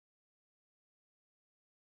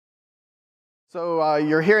So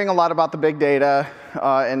you're hearing a lot about the big data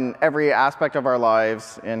in every aspect of our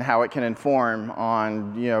lives and how it can inform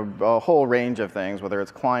on a whole range of things, whether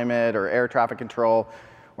it's climate or air traffic control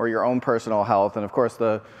or your own personal health. And of course,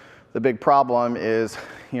 the big problem is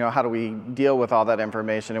how do we deal with all that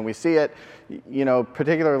information? And we see it,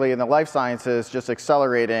 particularly in the life sciences, just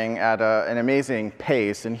accelerating at an amazing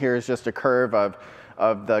pace. And here's just a curve of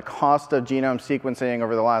the cost of genome sequencing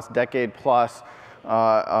over the last decade plus.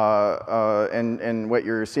 And what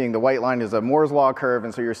you're seeing, the white line is a Moore's law curve,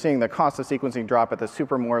 and so you're seeing the cost of sequencing drop at the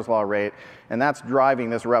super Moore's law rate, and that's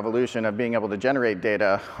driving this revolution of being able to generate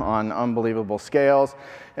data on unbelievable scales.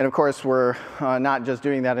 And of course, we're not just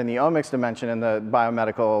doing that in the omics dimension in the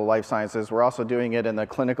biomedical life sciences, we're also doing it in the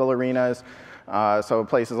clinical arenas. So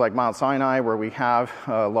places like Mount Sinai, where we have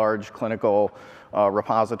a large clinical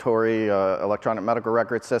repository, electronic medical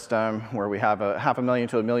record system, where we have 500,000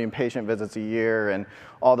 to 1 million patient visits a year, and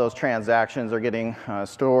all those transactions are getting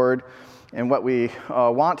stored. And what we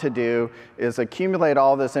want to do is accumulate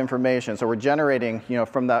all this information. So we're generating,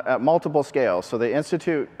 from at multiple scales. So the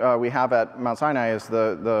institute we have at Mount Sinai is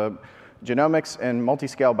the Genomics and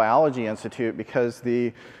Multiscale Biology Institute, because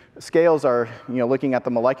the scales are looking at the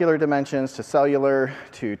molecular dimensions, to cellular,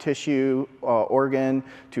 to tissue, organ,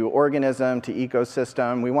 to organism, to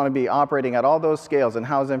ecosystem. We want to be operating at all those scales, and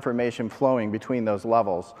how is information flowing between those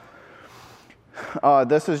levels.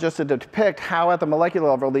 This is just to depict how at the molecular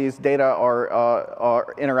level these data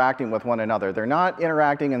are interacting with one another. They're not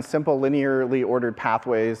interacting in simple linearly ordered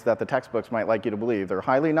pathways that the textbooks might like you to believe. They're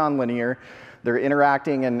highly nonlinear. They're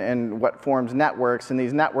interacting in what forms networks, and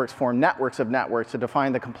these networks form networks of networks to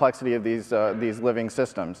define the complexity of these living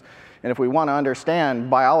systems. And if we want to understand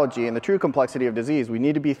biology and the true complexity of disease, we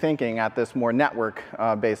need to be thinking at this more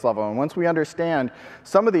network-based level. And once we understand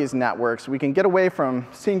some of these networks, we can get away from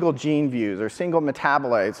single gene views or single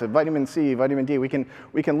metabolites of vitamin C, vitamin D. We can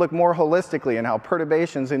look more holistically in how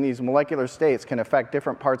perturbations in these molecular states can affect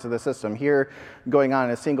different parts of the system. Here, going on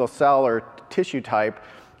in a single cell or tissue type,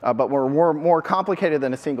 but we're more complicated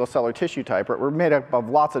than a single cell or tissue type. We're made up of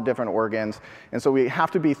lots of different organs, and so we have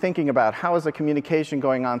to be thinking about how is the communication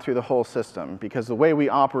going on through the whole system, because the way we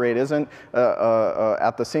operate isn't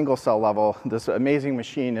at the single cell level. This amazing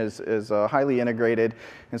machine is highly integrated,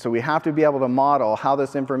 and so we have to be able to model how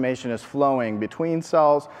this information is flowing between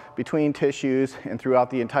cells, between tissues, and throughout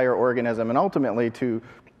the entire organism, and ultimately to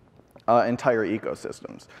entire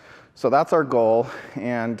ecosystems. So that's our goal,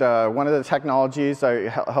 and one of the technologies I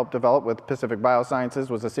helped develop with Pacific Biosciences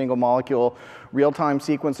was a single molecule real-time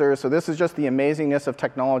sequencer. So this is just the amazingness of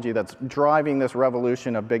technology that's driving this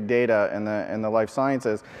revolution of big data in the life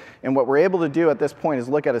sciences. And what we're able to do at this point is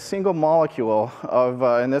look at a single molecule of,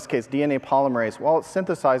 in this case, DNA polymerase, while it's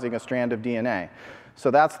synthesizing a strand of DNA. So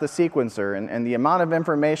that's the sequencer, and the amount of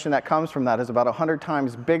information that comes from that is about 100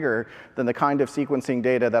 times bigger than the kind of sequencing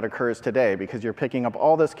data that occurs today, because you're picking up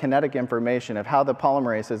all this kinetic information of how the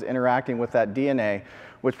polymerase is interacting with that DNA,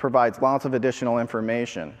 which provides lots of additional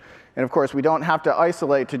information. And of course, we don't have to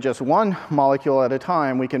isolate to just one molecule at a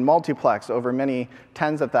time. We can multiplex over many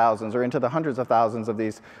tens of thousands or into the hundreds of thousands of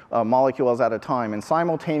these molecules at a time, and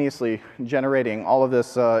simultaneously generating all of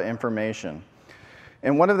this information.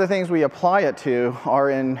 And one of the things we apply it to are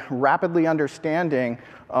in rapidly understanding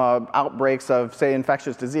outbreaks of, say,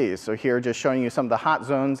 infectious disease. So here, just showing you some of the hot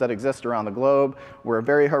zones that exist around the globe where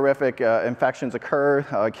very horrific infections occur,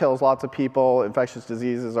 kills lots of people. Infectious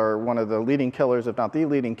diseases are one of the leading killers, if not the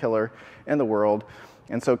leading killer in the world.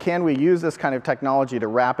 And so can we use this kind of technology to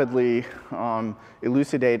rapidly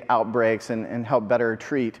elucidate outbreaks and help better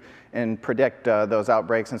treat and predict those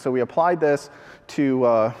outbreaks? And so we applied this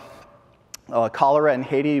to cholera in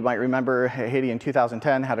Haiti. You might remember Haiti in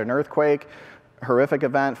 2010 had an earthquake, horrific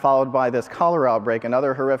event, followed by this cholera outbreak,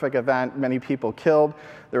 another horrific event, many people killed.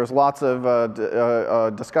 There was lots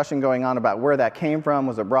of discussion going on about where that came from.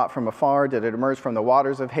 Was it brought from afar? Did it emerge from the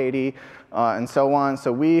waters of Haiti? And so on.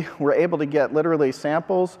 So we were able to get literally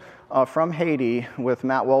samples from Haiti with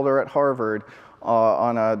Matt Wilder at Harvard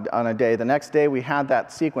on a day. The next day we had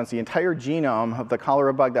that sequence, the entire genome of the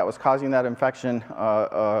cholera bug that was causing that infection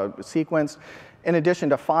sequenced, in addition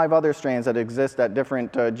to 5 other strains that exist at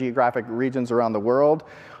different geographic regions around the world,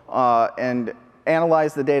 and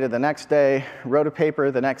analyzed the data the next day, wrote a paper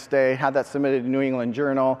the next day, had that submitted to New England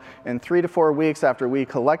Journal, and 3 to 4 weeks after we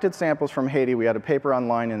collected samples from Haiti, we had a paper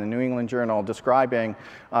online in the New England Journal describing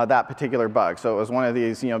that particular bug. So it was one of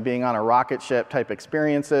these, being on a rocket ship type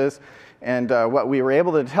experiences. And what we were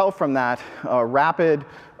able to tell from that rapid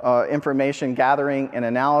information gathering and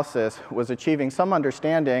analysis was achieving some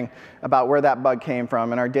understanding about where that bug came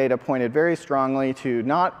from, and our data pointed very strongly to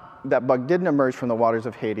not that bug didn't emerge from the waters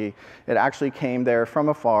of Haiti. It actually came there from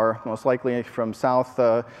afar, most likely from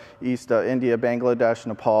southeast India, Bangladesh,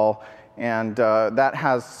 Nepal, and that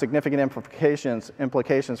has significant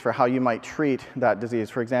implications for how you might treat that disease.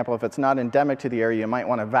 For example, if it's not endemic to the area, you might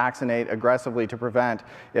want to vaccinate aggressively to prevent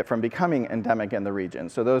it from becoming endemic in the region.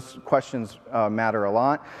 So those questions matter a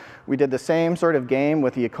lot. We did the same sort of game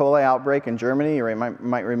with the Akola outbreak in Germany. You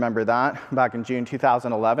might remember that back in June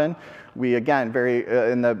 2011. We, again,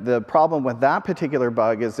 and the problem with that particular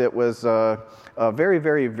bug is it was very,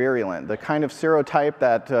 very virulent. The kind of serotype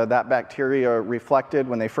that that bacteria reflected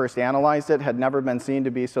when they first analyzed it had never been seen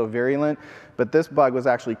to be so virulent. But this bug was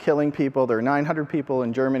actually killing people. There are 900 people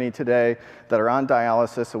in Germany today that are on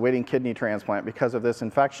dialysis awaiting kidney transplant because of this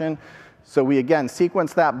infection. So we, again,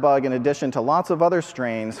 sequenced that bug in addition to lots of other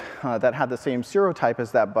strains that had the same serotype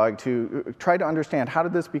as that bug to try to understand how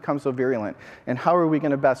did this become so virulent and how are we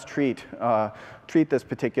going to best treat this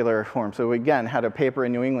particular form. So we, again, had a paper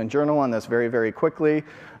in New England Journal on this very, very quickly.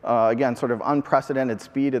 Again, sort of unprecedented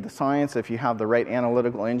speed of the science if you have the right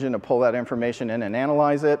analytical engine to pull that information in and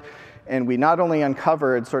analyze it. And we not only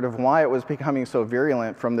uncovered sort of why it was becoming so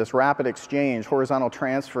virulent from this rapid exchange, horizontal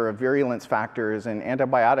transfer of virulence factors and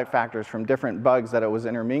antibiotic factors from different bugs that it was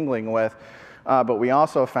intermingling with, but we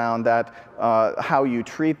also found that how you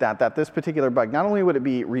treat that this particular bug, not only would it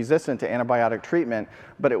be resistant to antibiotic treatment,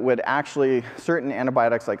 but it would actually, certain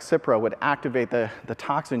antibiotics like Cipro would activate the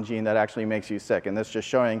toxin gene that actually makes you sick. And this just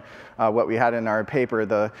showing what we had in our paper.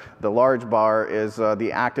 The large bar is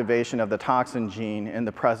the activation of the toxin gene in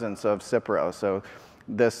the presence of Cipro. So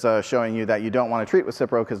this showing you that you don't want to treat with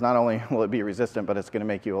Cipro because not only will it be resistant, but it's going to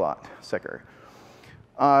make you a lot sicker.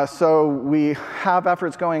 So we have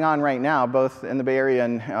efforts going on right now, both in the Bay Area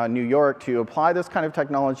and New York, to apply this kind of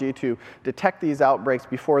technology to detect these outbreaks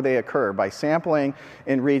before they occur by sampling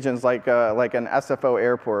in regions like an SFO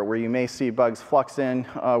airport where you may see bugs flux in,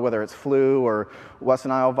 whether it's flu or West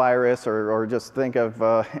Nile virus or just think of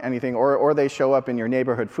anything, or they show up in your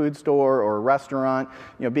neighborhood food store or restaurant.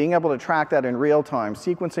 You know, being able to track that in real time,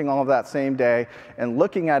 sequencing all of that same day, and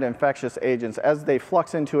looking at infectious agents as they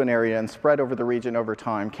flux into an area and spread over the region over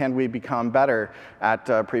time. Can we become better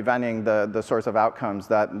at preventing the sorts of outcomes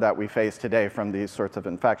that we face today from these sorts of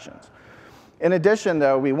infections? In addition,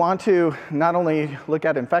 though, we want to not only look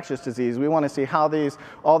at infectious disease, we want to see how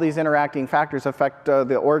all these interacting factors affect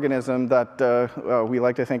the organism that we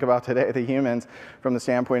like to think about today, the humans, from the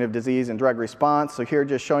standpoint of disease and drug response. So here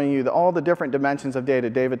just showing you all the different dimensions of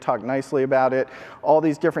data. David talked nicely about it. All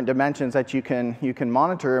these different dimensions that you can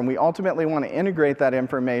monitor, and we ultimately want to integrate that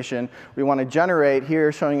information. We want to generate,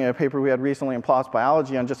 here showing you a paper we had recently in PLOS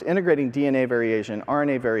Biology on just integrating DNA variation,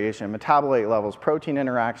 RNA variation, metabolite levels, protein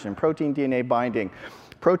interaction, protein-DNA binding,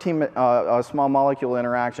 protein small molecule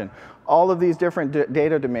interaction, all of these different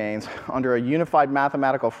data domains under a unified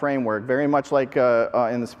mathematical framework, very much like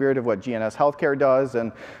in the spirit of what GNS Healthcare does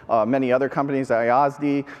and many other companies,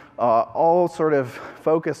 IOSD, all sort of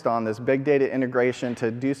focused on this big data integration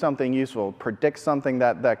to do something useful, predict something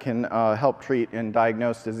that can help treat and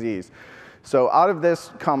diagnose disease. So out of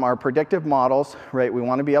this come our predictive models, right? We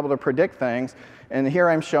want to be able to predict things. And here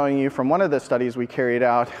I'm showing you from one of the studies we carried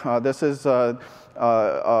out. This is about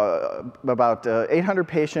 800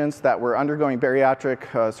 patients that were undergoing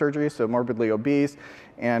bariatric surgery, so morbidly obese.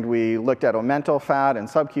 And we looked at omental fat and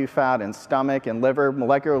sub-Q fat and stomach and liver,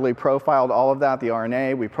 molecularly profiled all of that, the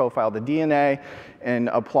RNA. We profiled the DNA and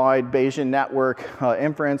applied Bayesian network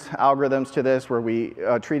inference algorithms to this, where we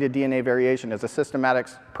treated DNA variation as a systematic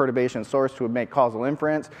perturbation source to make causal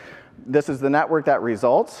inference. This is the network that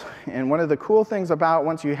results. And one of the cool things about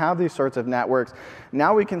once you have these sorts of networks,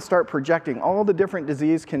 now we can start projecting all the different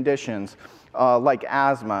disease conditions like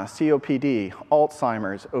asthma, COPD,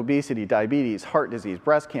 Alzheimer's, obesity, diabetes, heart disease,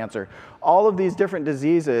 breast cancer, all of these different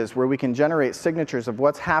diseases where we can generate signatures of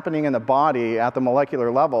what's happening in the body at the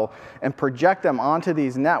molecular level and project them onto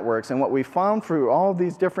these networks. And what we found through all of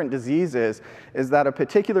these different diseases is that a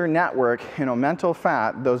particular network, omental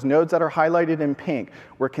fat, those nodes that are highlighted in pink,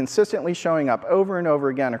 were consistently showing up over and over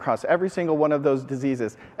again across every single one of those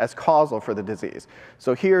diseases as causal for the disease.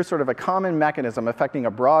 So here's sort of a common mechanism affecting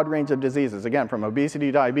a broad range of diseases, again, from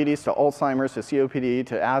obesity, diabetes, to Alzheimer's, to COPD,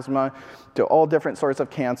 to asthma, to all different sorts of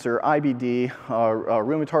cancer, IBD,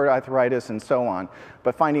 rheumatoid arthritis, and so on.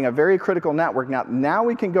 But finding a very critical network. Now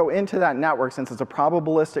we can go into that network, since it's a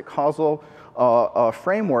probabilistic causal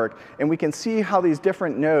framework, and we can see how these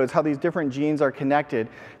different nodes, how these different genes are connected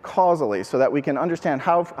causally, so that we can understand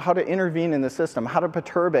how to intervene in the system, how to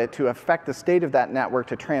perturb it to affect the state of that network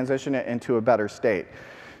to transition it into a better state.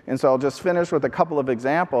 And so I'll just finish with a couple of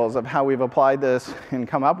examples of how we've applied this and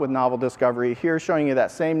come up with novel discovery. Here, showing you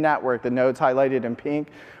that same network, the nodes highlighted in pink.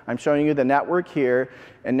 I'm showing you the network here.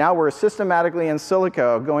 And now we're systematically in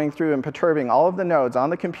silico going through and perturbing all of the nodes on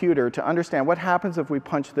the computer to understand what happens if we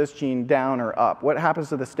punch this gene down or up. What happens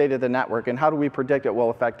to the state of the network, and how do we predict it will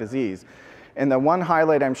affect disease? And the one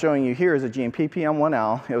highlight I'm showing you here is a gene,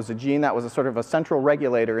 PPM1L. It was a gene that was a sort of a central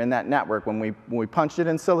regulator in that network. When we punched it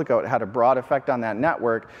in silico, it had a broad effect on that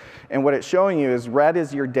network. And what it's showing you is red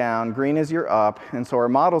is your down, green is your up. And so our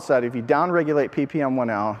model said if you downregulate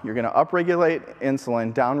PPM1L, you're going to upregulate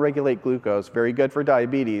insulin, downregulate glucose, very good for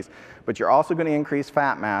diabetes, but you're also going to increase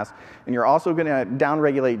fat mass, and you're also going to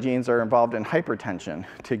downregulate genes that are involved in hypertension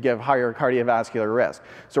to give higher cardiovascular risk.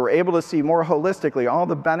 So we're able to see more holistically all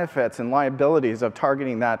the benefits and liabilities of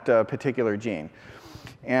targeting that particular gene.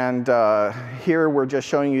 And here we're just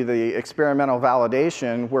showing you the experimental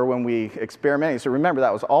validation where when we experimented, so remember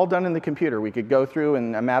that was all done in the computer. We could go through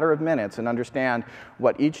in a matter of minutes and understand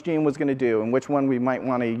what each gene was going to do and which one we might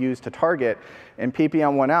want to use to target. In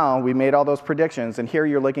PPM1L, we made all those predictions, and here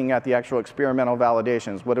you're looking at the actual experimental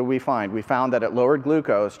validations. What did we find? We found that it lowered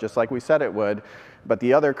glucose, just like we said it would, but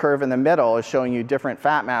the other curve in the middle is showing you different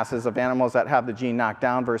fat masses of animals that have the gene knocked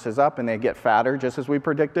down versus up, and they get fatter, just as we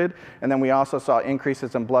predicted. And then we also saw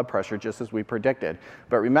increases in blood pressure, just as we predicted.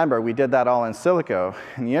 But remember, we did that all in silico.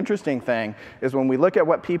 And the interesting thing is when we look at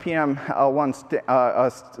what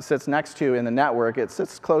PPM1 sits next to in the network, it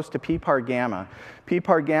sits close to PPAR gamma.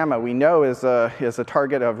 PPAR gamma, we know, is a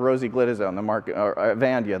target of rosiglitazone, or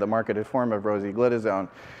Avandia, the marketed form of rosiglitazone.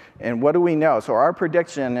 And what do we know? So our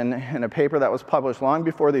prediction in a paper that was published long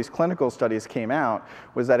before these clinical studies came out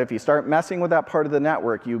was that if you start messing with that part of the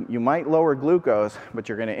network, you might lower glucose, but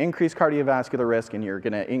you're going to increase cardiovascular risk and you're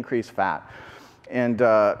going to increase fat. And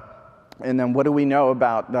then what do we know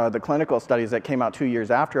about the clinical studies that came out 2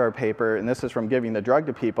 years after our paper? And this is from giving the drug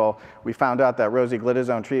to people. We found out that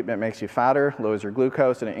rosiglitazone treatment makes you fatter, lowers your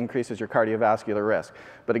glucose, and it increases your cardiovascular risk.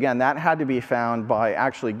 But again, that had to be found by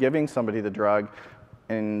actually giving somebody the drug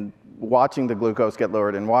and watching the glucose get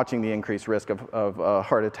lowered and watching the increased risk of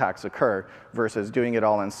heart attacks occur versus doing it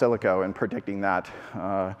all in silico and predicting that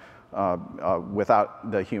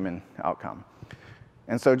without the human outcome.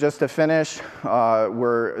 And so just to finish,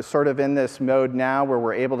 we're sort of in this mode now where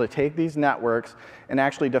we're able to take these networks and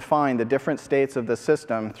actually define the different states of the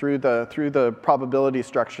system through the probability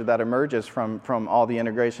structure that emerges from all the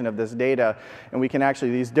integration of this data. And we can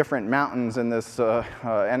actually, these different mountains in this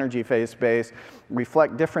energy phase space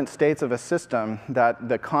reflect different states of a system, that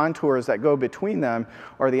the contours that go between them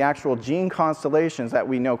are the actual gene constellations that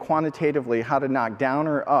we know quantitatively how to knock down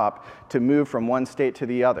or up to move from one state to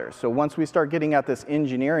the other. So once we start getting at this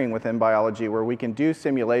engineering within biology where we can do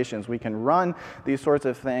simulations, we can run these sorts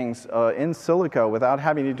of things in silico without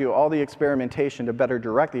having to do all the experimentation to better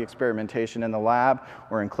direct the experimentation in the lab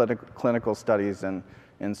or in clinical studies and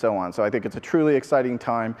so on. So I think it's a truly exciting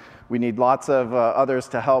time. We need lots of others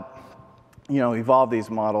to help evolve these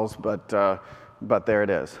models, but there it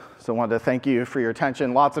is. So I wanted to thank you for your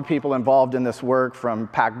attention. Lots of people involved in this work, from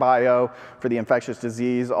PacBio for the infectious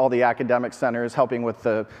disease, all the academic centers helping with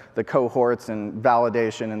the cohorts and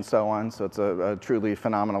validation and so on. So it's a truly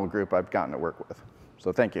phenomenal group I've gotten to work with.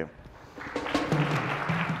 So thank you.